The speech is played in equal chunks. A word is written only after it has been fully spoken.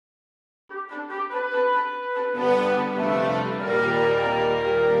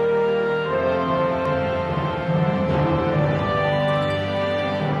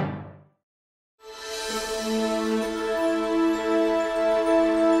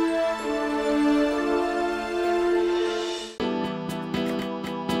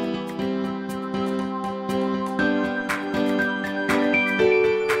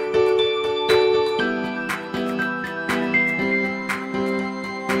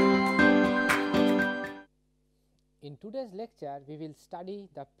In today's lecture, we will study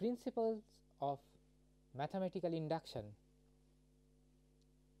the principles of mathematical induction.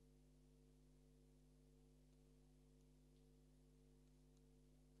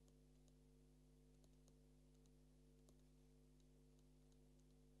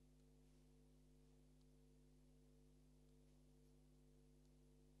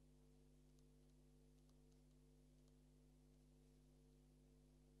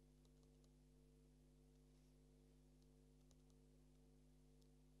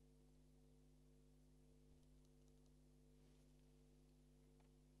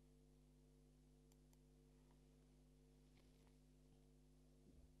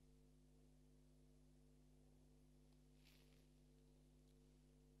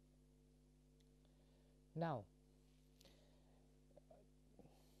 Now,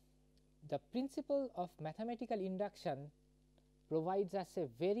 the principle of mathematical induction provides us a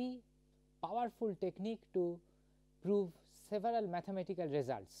very powerful technique to prove several mathematical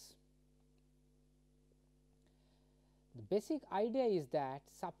results. The basic idea is that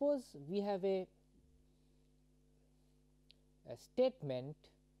suppose we have a statement,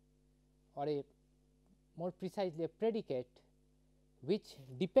 or a more precisely a predicate, which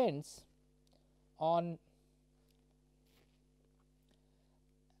depends on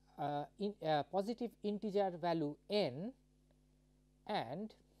positive integer value n,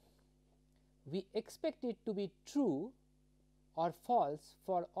 and we expect it to be true or false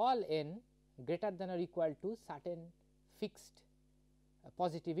for all n greater than or equal to certain fixed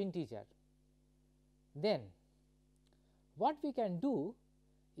positive integer. Then what we can do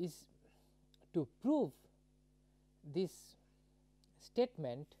is to prove this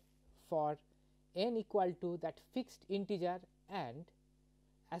statement for n equal to that fixed integer and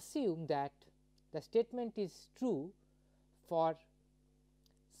assume that the statement is true for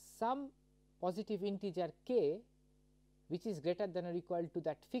some positive integer k which is greater than or equal to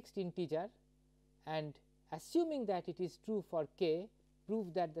that fixed integer, and assuming that it is true for k,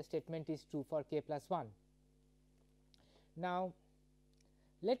 prove that the statement is true for k plus 1. Now,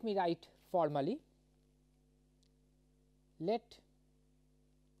 let me write formally. Let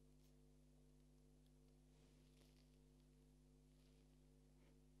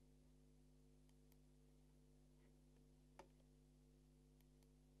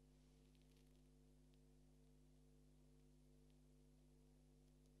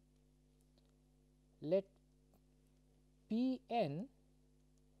P n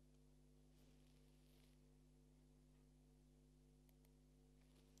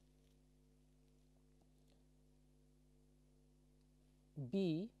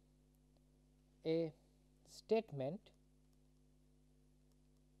be a statement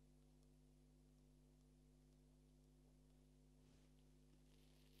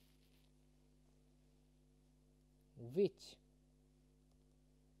which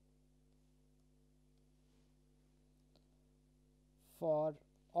for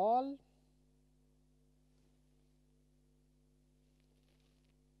all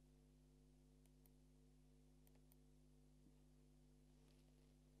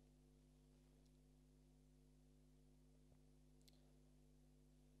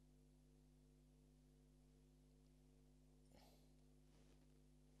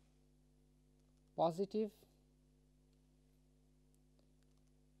positive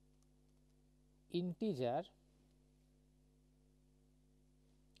integer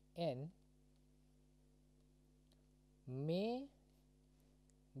n may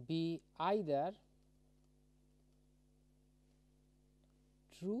be either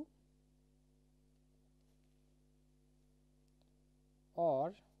true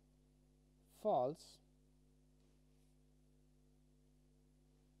or false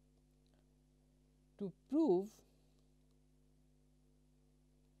to prove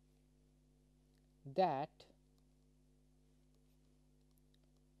that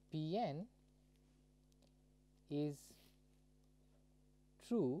P n is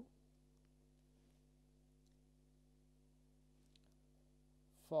true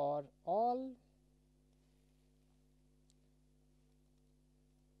for all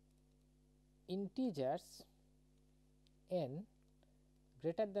integers n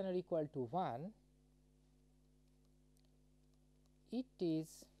greater than or equal to 1, it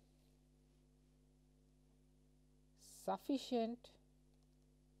is sufficient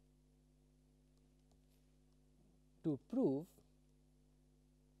to prove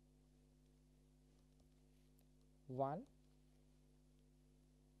 1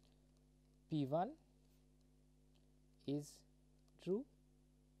 P 1 is true,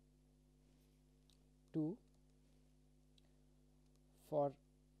 2 for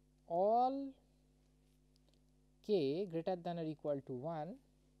all k greater than or equal to 1,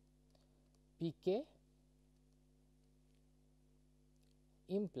 pk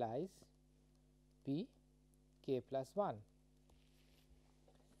implies pk plus 1.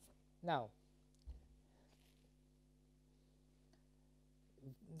 Now,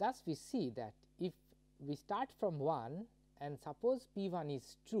 thus we see that if we start from 1 and suppose p1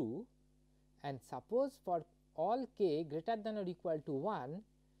 is true, and suppose for all k greater than or equal to 1,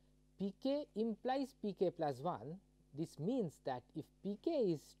 pk implies pk plus 1. This means that if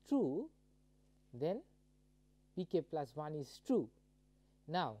pk is true, then pk plus 1 is true.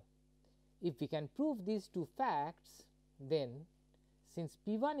 Now, if we can prove these two facts, then since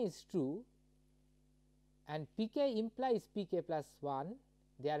p1 is true and pk implies pk plus 1,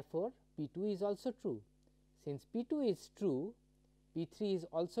 therefore, p2 is also true. Since p2 is true, p3 is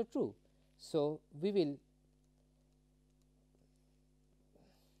also true. So, we will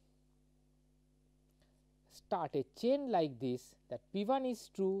start a chain like this, that p1 is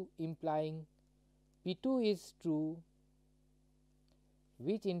true implying p2 is true,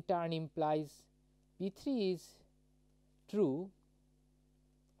 which in turn implies p3 is true,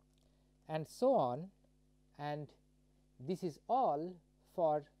 and so on, and this is all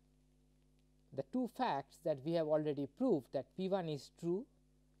for the two facts that we have already proved, that p1 is true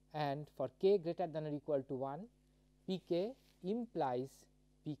and for k greater than or equal to 1, pk implies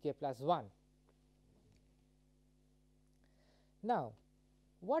pk plus 1. Now,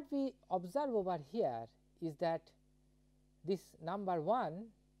 what we observe over here is that this number 1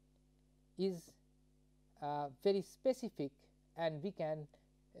 is very specific, and we can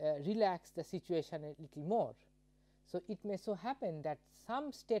relax the situation a little more. So, it may so happen that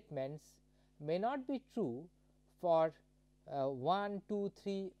some statements may not be true for 1, 2,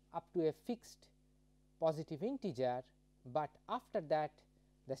 3 up to a fixed positive integer, but after that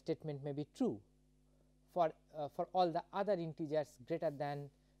the statement may be true for all the other integers greater than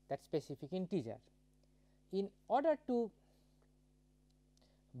that specific integer. In order to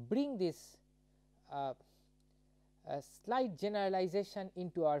bring this slight generalization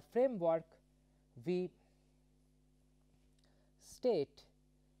into our framework, we state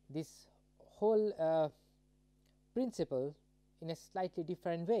this whole principle in a slightly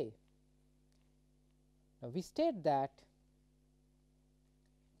different way. Now, we state that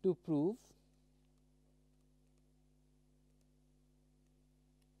to prove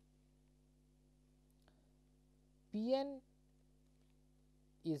Pn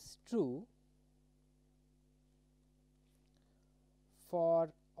is true for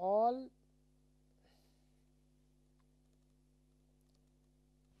all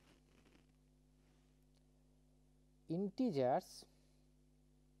integers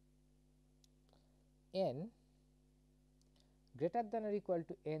n greater than or equal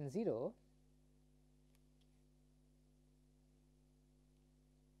to n0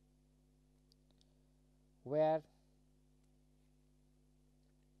 where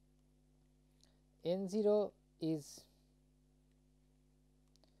n0 is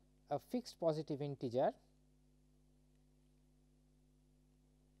a fixed positive integer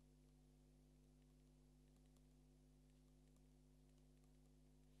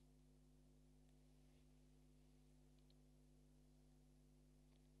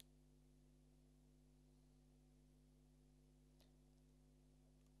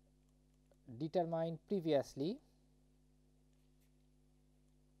determined previously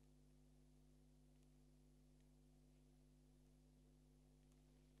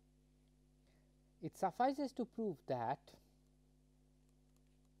it suffices to prove that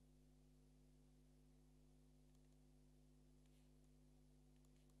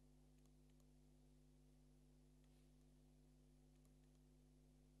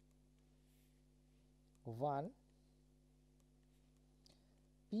one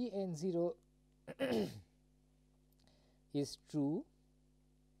Pn0 is true,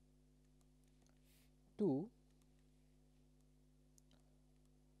 2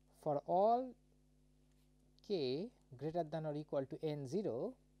 for all k greater than or equal to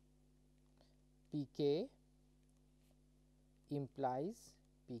n0, pk implies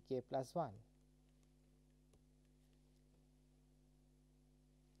pk plus 1.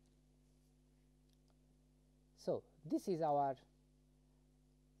 So, this is our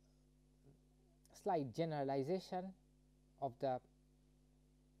slight generalization of the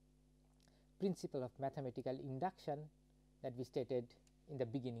principle of mathematical induction that we stated in the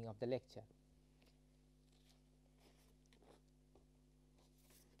beginning of the lecture.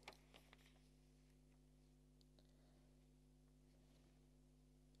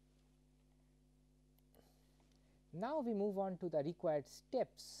 Now, we move on to the required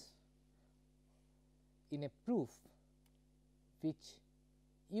steps in a proof which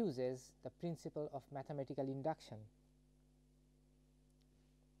uses the principle of mathematical induction.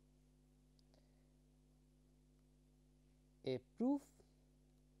 A proof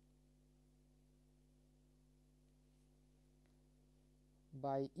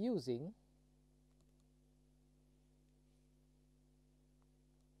by using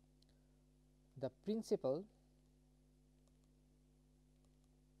the principle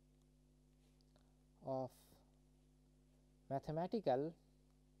of mathematical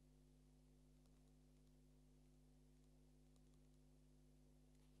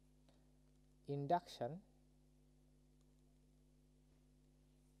induction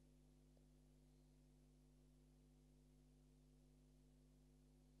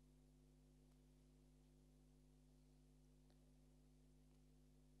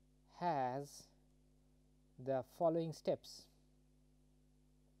has the following steps.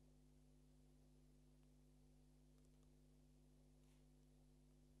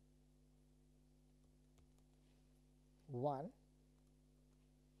 One,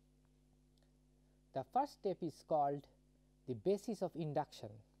 the first step is called the basis of induction.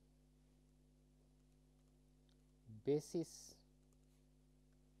 Basis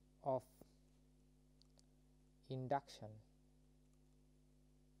of induction.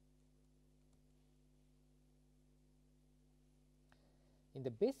 In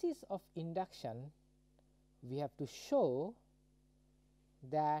the basis of induction, we have to show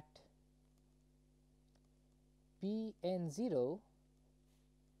that P n 0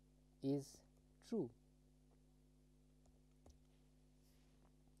 is true.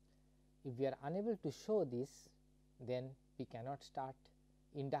 If we are unable to show this, then we cannot start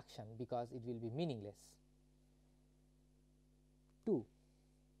induction because it will be meaningless. 2.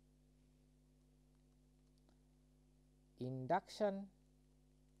 Induction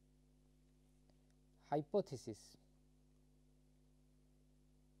hypothesis.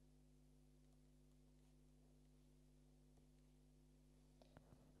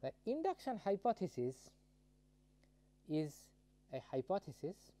 The induction hypothesis is a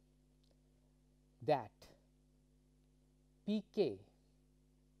hypothesis that Pk,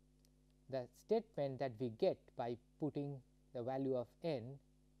 the statement that we get by putting the value of n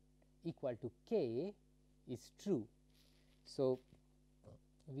equal to k, is true. So,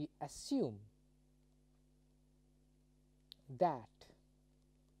 we assume that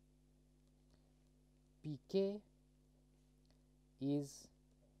Pk is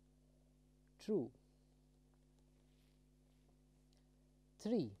true.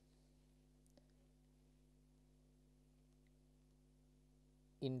 3.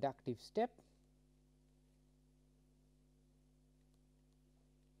 Inductive step.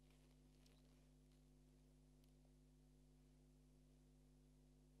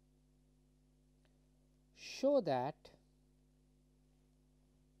 Show that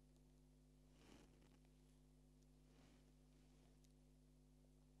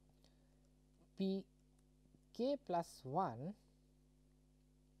P k plus 1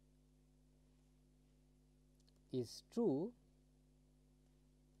 is true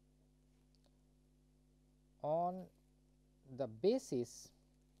on the basis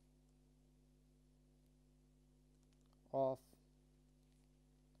of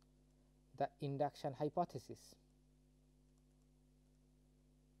the induction hypothesis.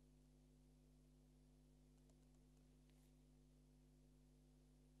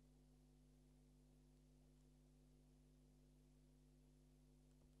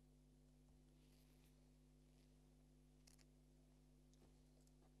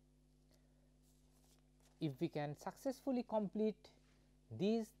 If we can successfully complete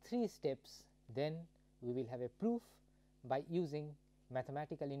these 3 steps, then we will have a proof by using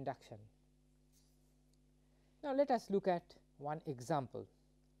mathematical induction. Now, let us look at one example.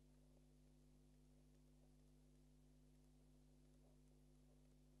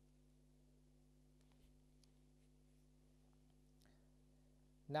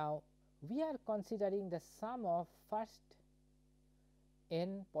 Now, we are considering the sum of first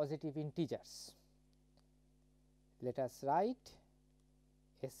n positive integers. Let us write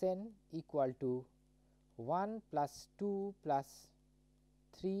Sn equal to 1 plus 2 plus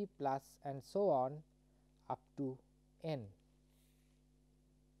 3 plus and so on up to n.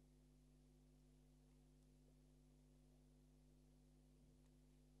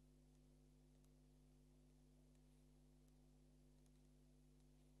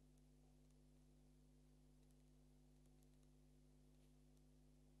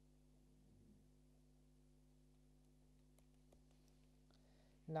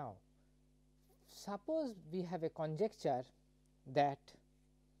 Now, suppose we have a conjecture that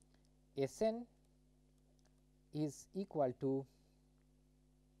Sn is equal to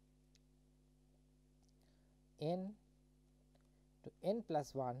n to n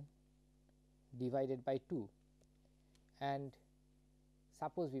plus 1 divided by 2, and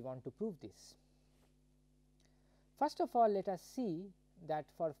suppose we want to prove this. First of all, let us see that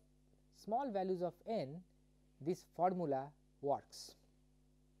for small values of n, this formula works.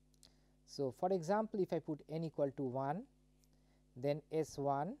 So, for example, if I put n equal to 1, then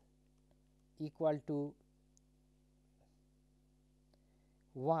S1 equal to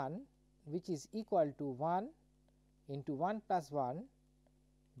 1, which is equal to 1 into 1 plus 1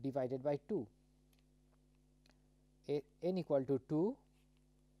 divided by 2. N equal to 2,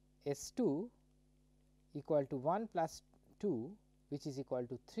 S2 equal to 1 plus 2, which is equal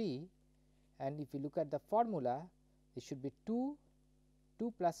to 3, and if you look at the formula, it should be 2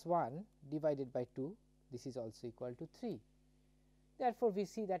 plus 1 divided by 2, this is also equal to 3. Therefore, we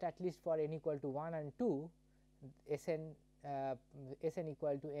see that at least for n equal to 1 and 2, Sn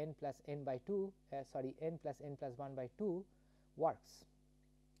equal to n plus n by 2, n plus n plus 1 by 2 works.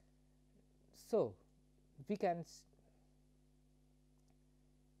 So, we can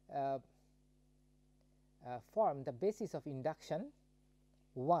form the basis of induction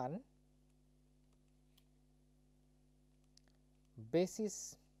 1,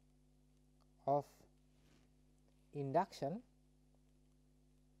 basis of induction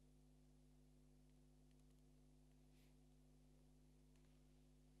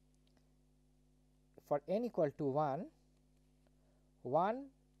for n equal to 1, 1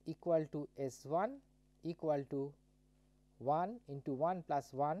 equal to S1 equal to 1 into 1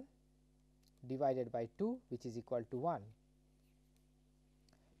 plus 1 divided by 2, which is equal to 1.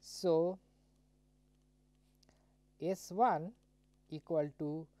 So, S1 equal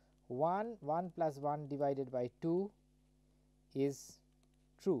to 1 plus 1 divided by 2 is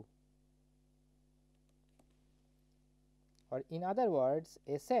true, or in other words,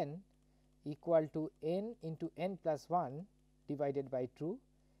 Sn equal to n into n plus 1 divided by 2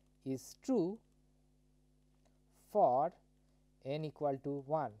 is true for n equal to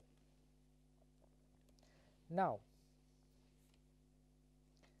 1. Now,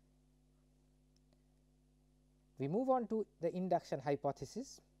 we move on to the induction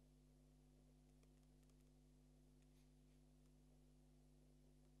hypothesis.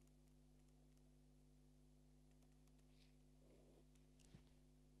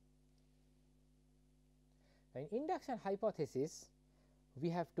 In induction hypothesis, we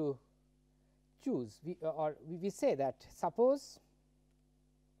have to choose, we say that suppose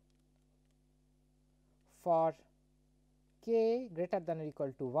for k greater than or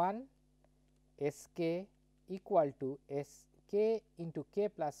equal to 1, Sk equal to Sk into k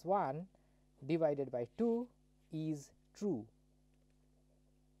plus 1 divided by 2 is true.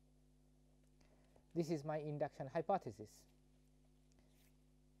 This is my induction hypothesis.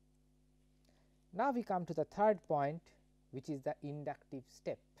 Now, we come to the third point, which is the inductive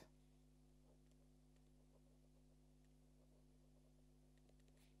step.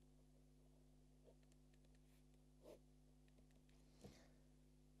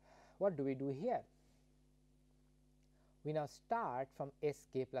 What do we do here? We now start from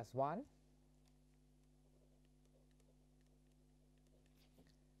Sk plus 1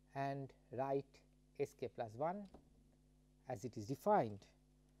 and write Sk plus 1 as it is defined.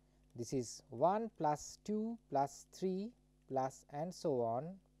 This is 1 plus 2 plus 3 plus and so on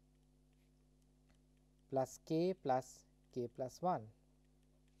plus k plus 1.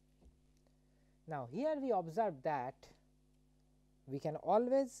 Now, here we observe that we can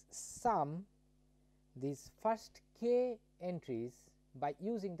always sum these first k entries by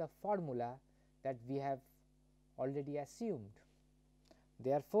using the formula that we have already assumed.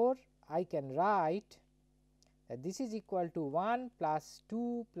 Therefore, I can write that this is equal to 1 plus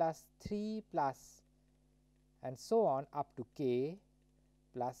 2 plus 3 plus and so on up to k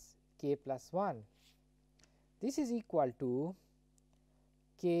plus 1. This is equal to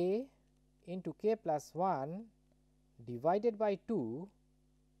k into k plus 1 divided by 2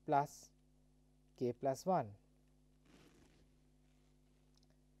 plus k plus 1,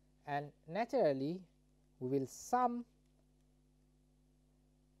 and naturally we will sum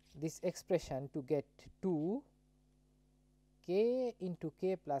this expression to get 2 k into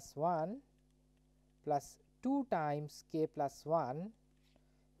k plus 1 plus 2 times k plus 1,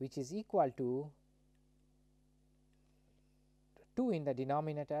 which is equal to 2 in the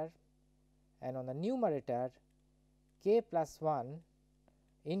denominator, and on the numerator k plus 1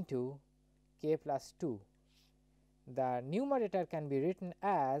 into k plus 2. The numerator can be written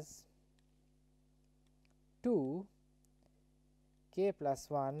as 2 k plus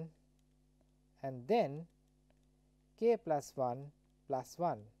 1 and then k plus 1 plus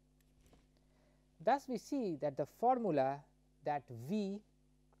 1. Thus, we see that the formula that we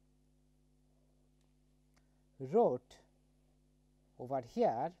wrote over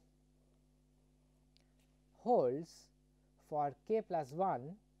here holds for k plus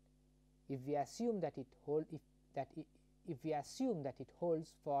 1 if we assume that it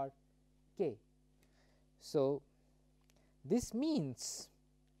holds for k. So, this means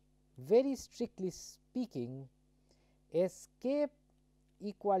very strictly speaking S k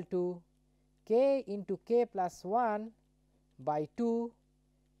equal to k into k plus 1 by 2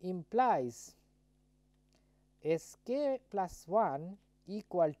 implies S k plus 1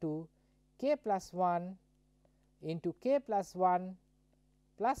 equal to k plus 1 into k plus 1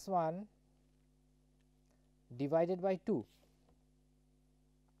 plus 1 divided by 2.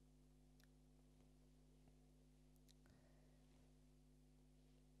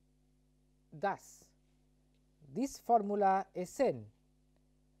 Thus, this formula Sn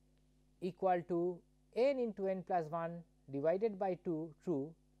equal to n into n plus 1 divided by 2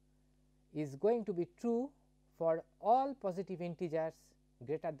 true is going to be true for all positive integers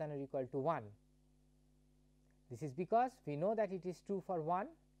greater than or equal to 1. This is because we know that it is true for 1,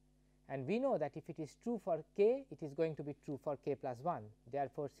 and we know that if it is true for k, it is going to be true for k plus 1.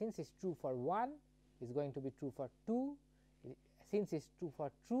 Therefore, since it is true for 1, it is going to be true for 2. Since it is true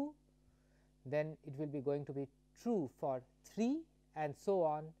for true, then it will be going to be true for 3 and so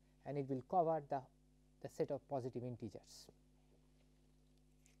on, and it will cover the set of positive integers.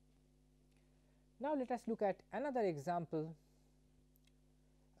 Now, let us look at another example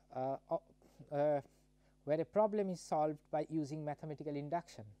where a problem is solved by using mathematical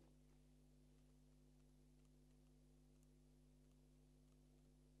induction.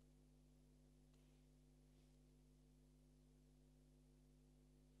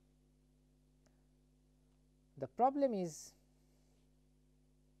 The problem is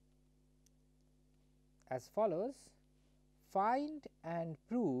as follows: find and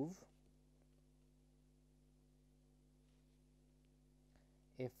prove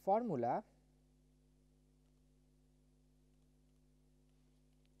a formula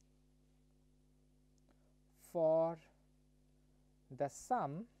for the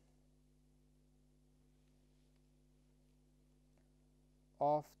sum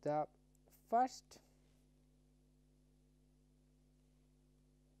of the first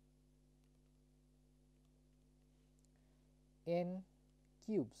n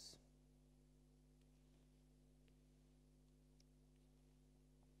cubes.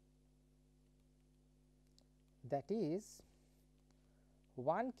 That is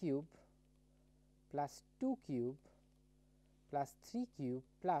 1 cube plus 2 cube plus 3 cube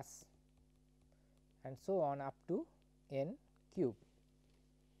plus and so on up to n cube.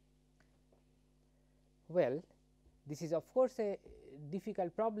 Well, this is of course a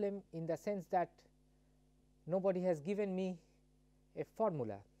difficult problem in the sense that nobody has given me a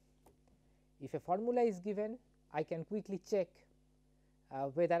formula. If a formula is given, I can quickly check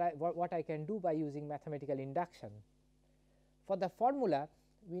whether what I can do by using mathematical induction. For the formula,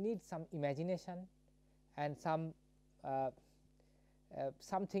 we need some imagination and some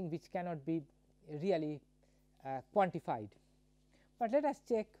something which cannot be really quantified. But let us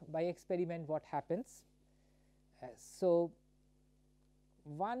check by experiment what happens. So,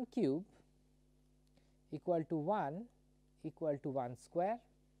 1 cube equal to 1 equal to 1 square,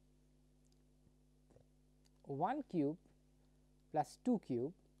 1 cube plus 2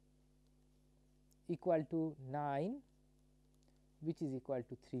 cube equal to 9, which is equal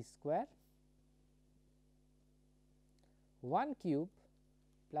to 3 square, 1 cube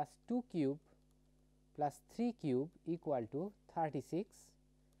plus 2 cube plus 3 cube equal to 36,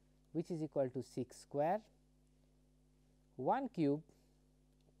 which is equal to 6 square, 1 cube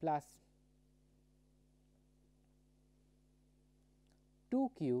plus 2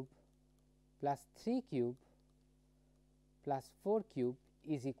 cube plus 3 cube plus 4 cube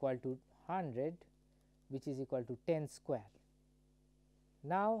is equal to 100, which is equal to 10 square.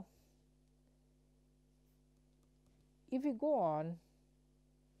 Now, if we go on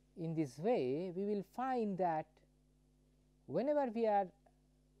in this way, we will find that whenever we are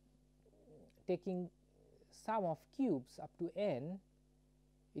taking sum of cubes up to n,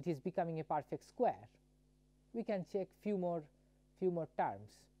 it is becoming a perfect square. We can check few more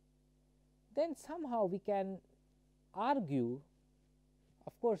terms. Then somehow we can argue,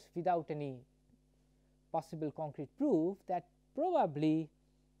 of course without any possible concrete proof, that probably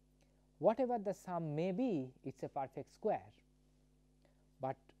whatever the sum may be, it is a perfect square.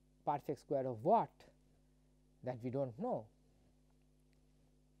 But perfect square of what? That we do not know.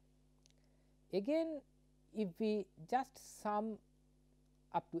 Again, if we just sum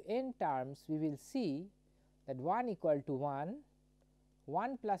up to n terms, we will see that 1 equal to 1,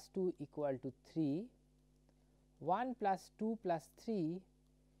 1 plus 2 equal to 3, 1 plus 2 plus 3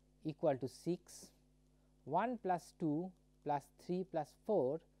 equal to 6, 1 plus 2 plus 3 plus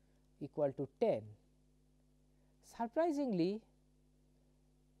 4 equal to 10. Surprisingly,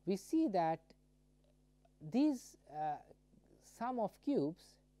 we see that these sum of cubes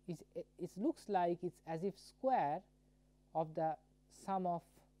is it looks like it is as if square of the sum of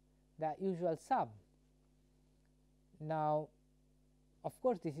the usual sum. Now, of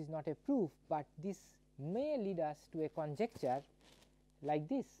course, this is not a proof, but this may lead us to a conjecture like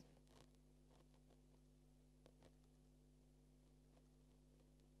this.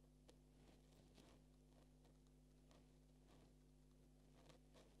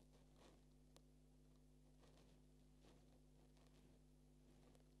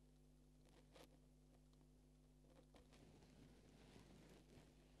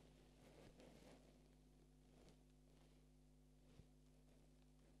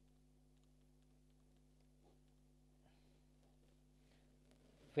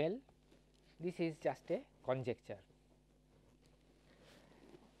 Well, this is just a conjecture.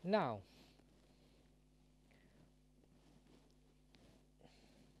 Now,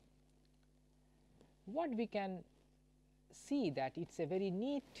 what we can see that it is a very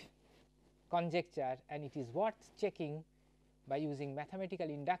neat conjecture, and it is worth checking by using mathematical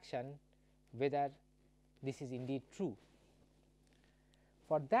induction whether this is indeed true.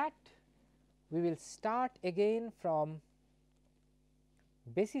 For that, we will start again from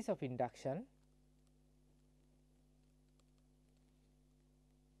basis of induction.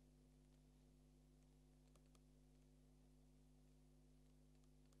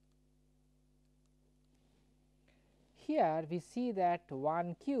 Here we see that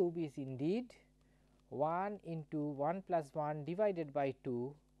 1 cube is indeed 1 into 1 plus 1 divided by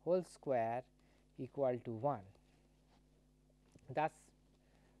 2 whole square equal to 1. Thus,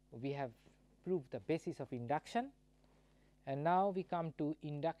 we have proved the basis of induction, and now we come to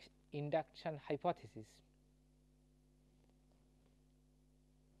induction hypothesis.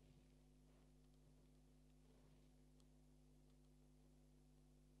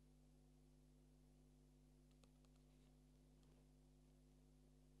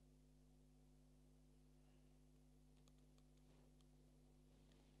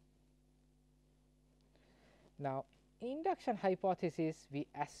 Now, induction hypothesis, we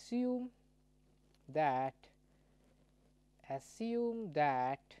assume that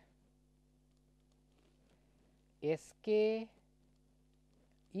Sk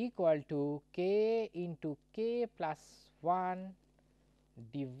equal to k into k plus 1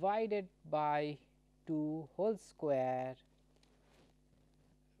 divided by 2 whole square.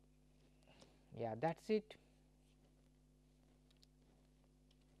 Yeah, that is it.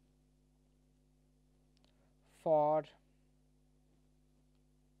 For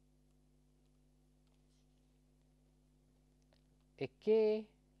a k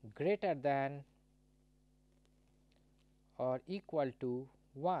greater than or equal to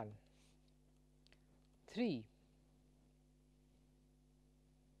 1, 3.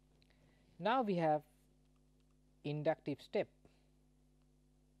 Now, we have inductive step.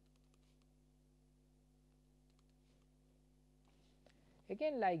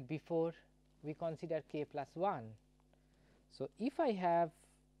 Again, like before, we consider k plus 1. So, if I have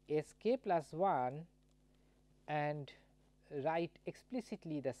Sk plus 1 and write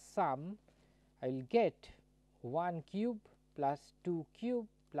explicitly the sum, I will get 1 cube plus 2 cube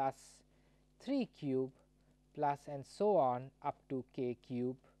plus 3 cube plus and so on up to k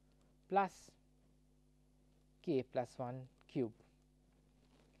cube plus k plus 1 cube.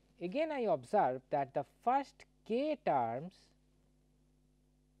 Again, I observe that the first k terms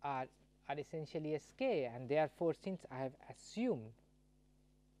are essentially Sk, and therefore, since I have assumed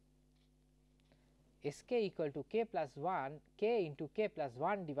Sk equal to k plus 1, k into k plus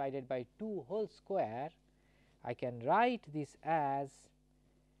 1 divided by 2 whole square, I can write this as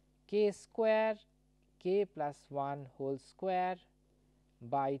k square k plus 1 whole square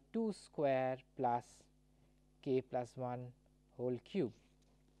by 2 square plus k plus 1 whole cube.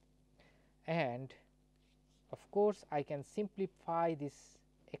 And of course, I can simplify this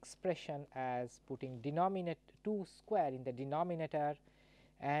expression as putting denominator 2 square in the denominator,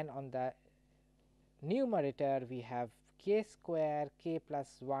 and on the numerator we have k square k plus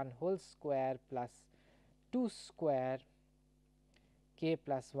 1 whole square plus 2 square k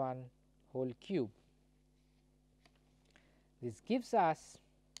plus 1 whole cube. This gives us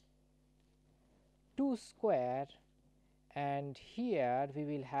 2 square, and here we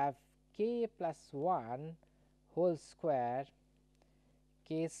will have k k plus 1 whole square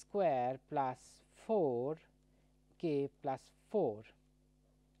k square plus 4 k plus 4.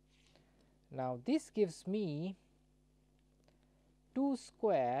 Now, this gives me 2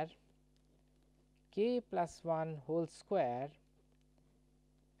 square k plus 1 whole square,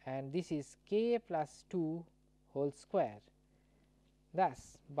 and this is k plus 2 whole square.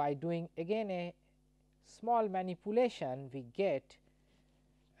 Thus, by doing again a small manipulation, we get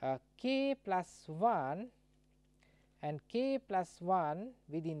k plus 1 and k plus 1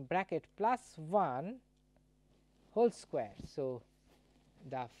 within bracket plus 1 whole square. So,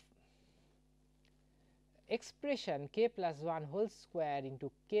 the expression k plus 1 whole square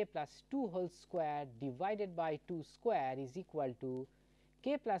into k plus 2 whole square divided by 2 square is equal to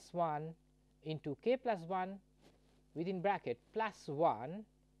k plus 1 into k plus 1 within bracket plus 1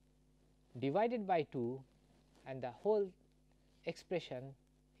 divided by 2, and the whole expression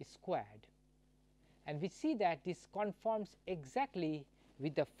is squared. And we see that this conforms exactly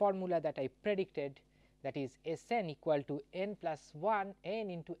with the formula that I predicted, that is S n equal to n plus 1 n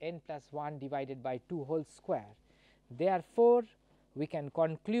into n plus 1 divided by 2 whole square. Therefore, we can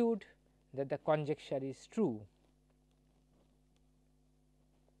conclude that the conjecture is true.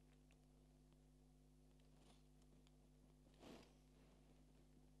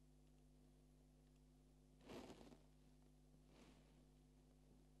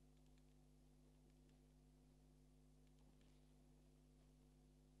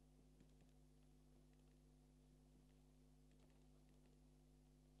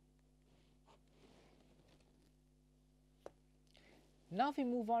 Now, we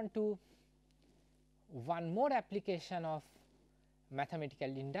move on to one more application of mathematical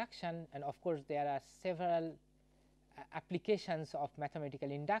induction, and of course, there are several applications of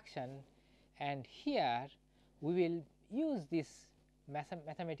mathematical induction, and here we will use this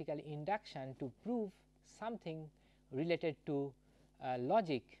mathematical induction to prove something related to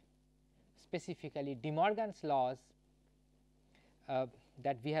logic, specifically De Morgan's laws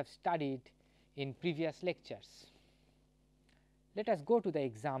that we have studied in previous lectures. Let us go to the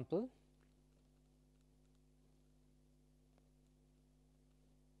example.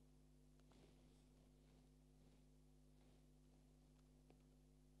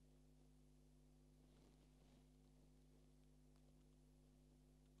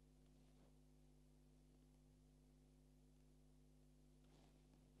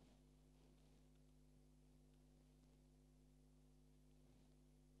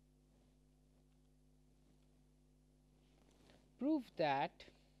 Prove that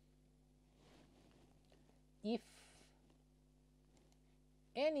if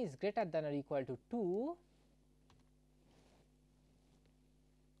n is greater than or equal to 2,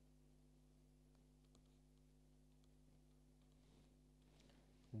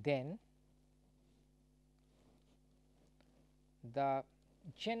 then the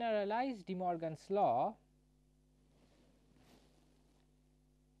generalized De Morgan's law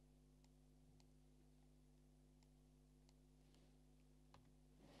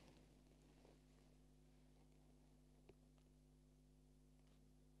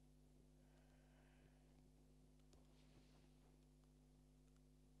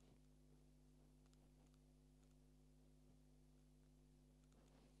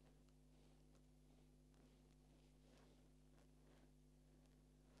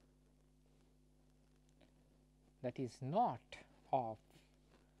that is not of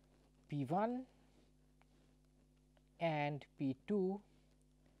P 1 and P 2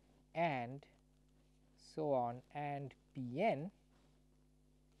 and so on and P n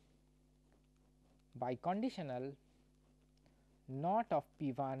by conditional not of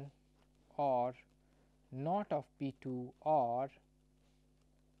P 1 or not of P 2 or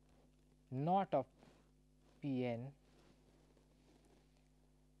not of P n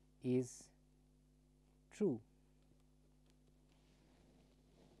is true.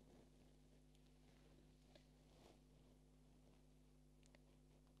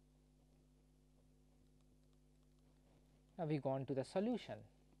 Now, we go on to the solution.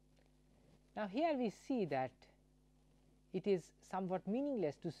 Now, here we see that it is somewhat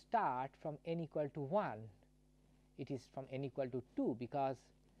meaningless to start from n equal to 1, it is from n equal to 2, because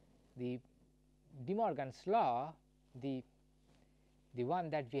the De Morgan's law, the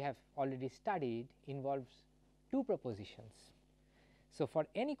one that we have already studied, involves two propositions. So, for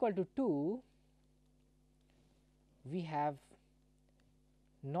n equal to 2, we have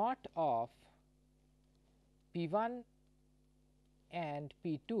not of P 1 and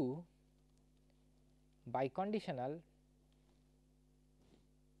P 2 by conditional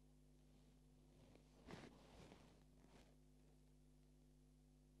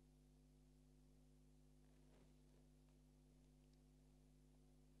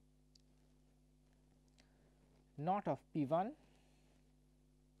not of P 1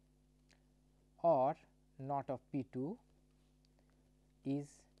 or not of P 2 is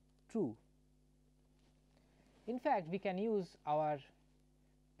true. In fact, we can use our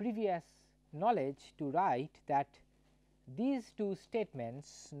previous knowledge to write that these two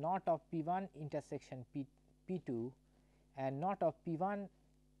statements, not of P 1 intersection P 2 and not of P 1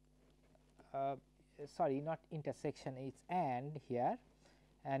 sorry, not intersection, it is and here,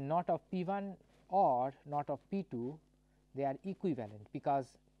 and not of P 1 or not of P 2, they are equivalent,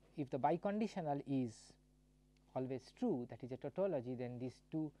 because if the biconditional is always true, that is a tautology, then these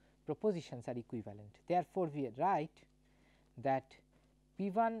two propositions are equivalent. Therefore, we write that P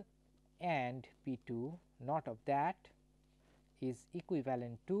 1 and P 2 not of that is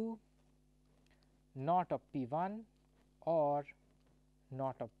equivalent to not of P 1 or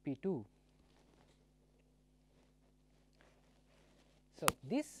not of P 2. So,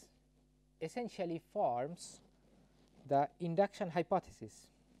 this essentially forms the induction hypothesis.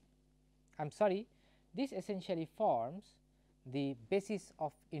 I am sorry, this essentially forms the basis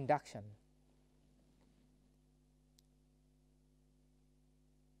of induction.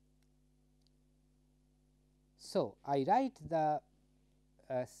 So, I write the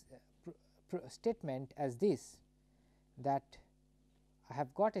statement as this, that I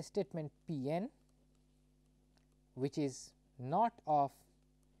have got a statement P n which is not of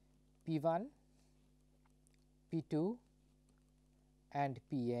P 1, P 2 and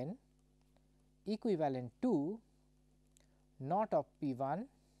P n equivalent to not of P 1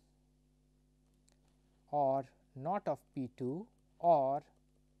 or not of P 2 or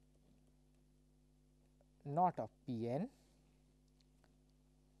not of P n.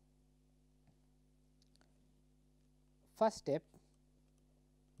 First step,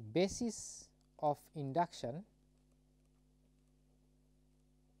 basis of induction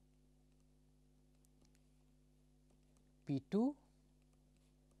P 2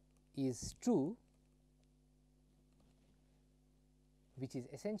 is true, which is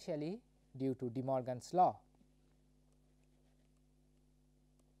essentially due to De Morgan's law.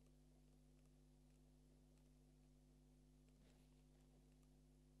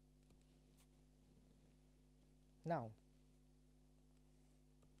 Now,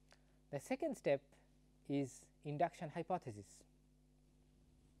 the second step is induction hypothesis.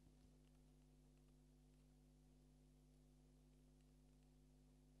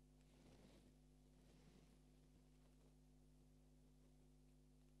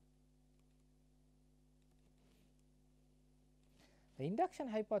 The induction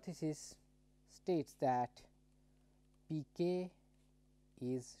hypothesis states that P k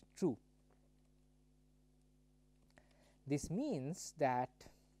is true. This means that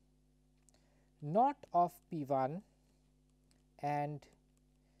not of P 1 and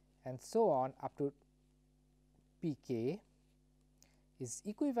so on up to P k is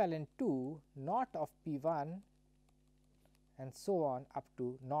equivalent to not of P 1 and so on up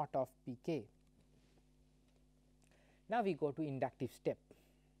to not of P k. Now, we go to inductive step.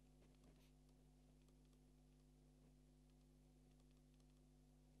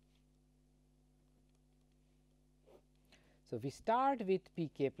 So, we start with P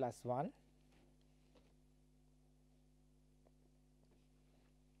k plus 1,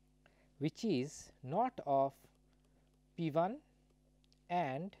 which is not of P 1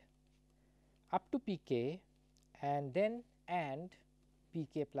 and up to P k and then and P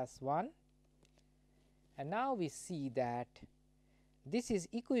k plus 1, and now we see that this is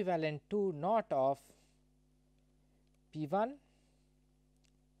equivalent to not of P 1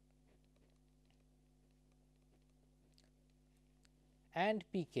 and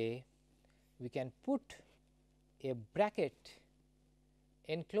P k. We can put a bracket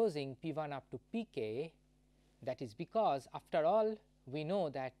enclosing P 1 up to P k, that is because after all we know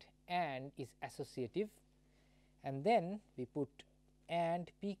that and is associative, and then we put and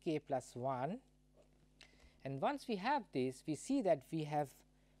P k plus 1, and once we have this, we see that we have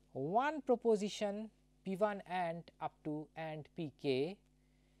one proposition P 1 and up to and P k,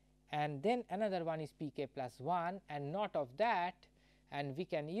 and then another one is P k plus 1 and not of that, and we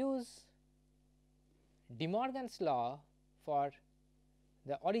can use De Morgan's law for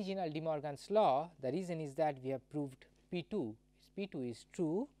the original De Morgan's law. The reason is that we have proved P 2 is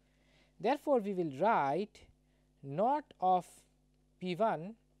true. Therefore, we will write not of P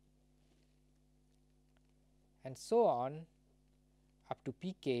 1 and so on up to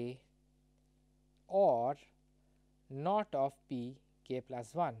P k or not of P k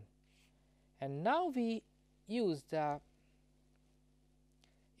plus 1. And now, we use the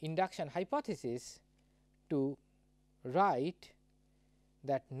induction hypothesis to write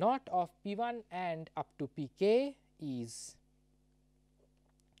that not of P 1 and up to P k is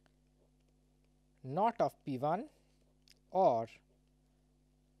not of P 1 or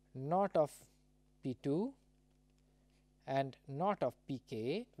not of P 2 and not of P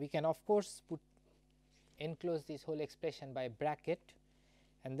k. We can of course enclose this whole expression by bracket,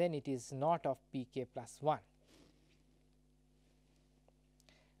 and then it is not of P k plus 1.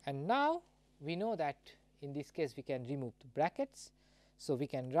 And now we know that in this case we can remove the brackets. So, we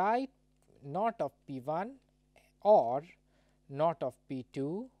can write not of P 1 or not of P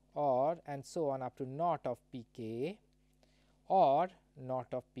 2 or and so on up to not of P k or not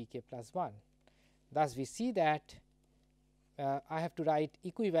of P k plus 1. Thus, we see that I have to write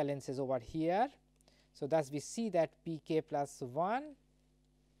equivalences over here. So, thus we see that P k plus 1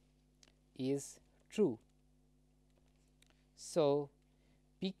 is true. So,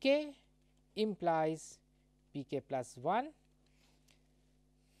 P k implies P k plus 1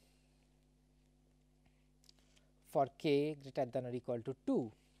 for k greater than or equal to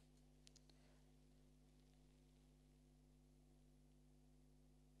 2.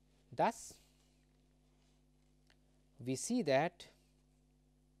 Thus, we see that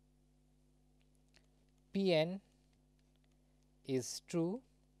P n is true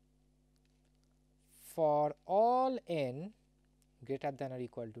for all n greater than or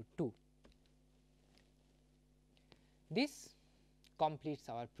equal to 2. This completes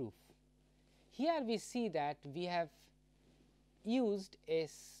our proof. Here we see that we have used a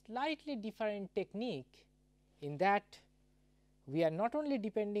slightly different technique, in that we are not only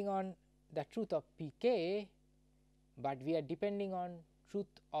depending on the truth of P k, but we are depending on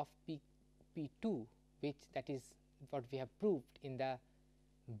truth of P 2, which that is what we have proved in the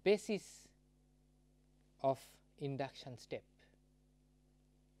basis of induction step.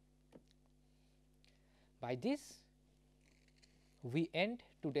 By this we end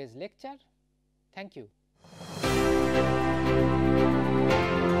today's lecture. Thank you.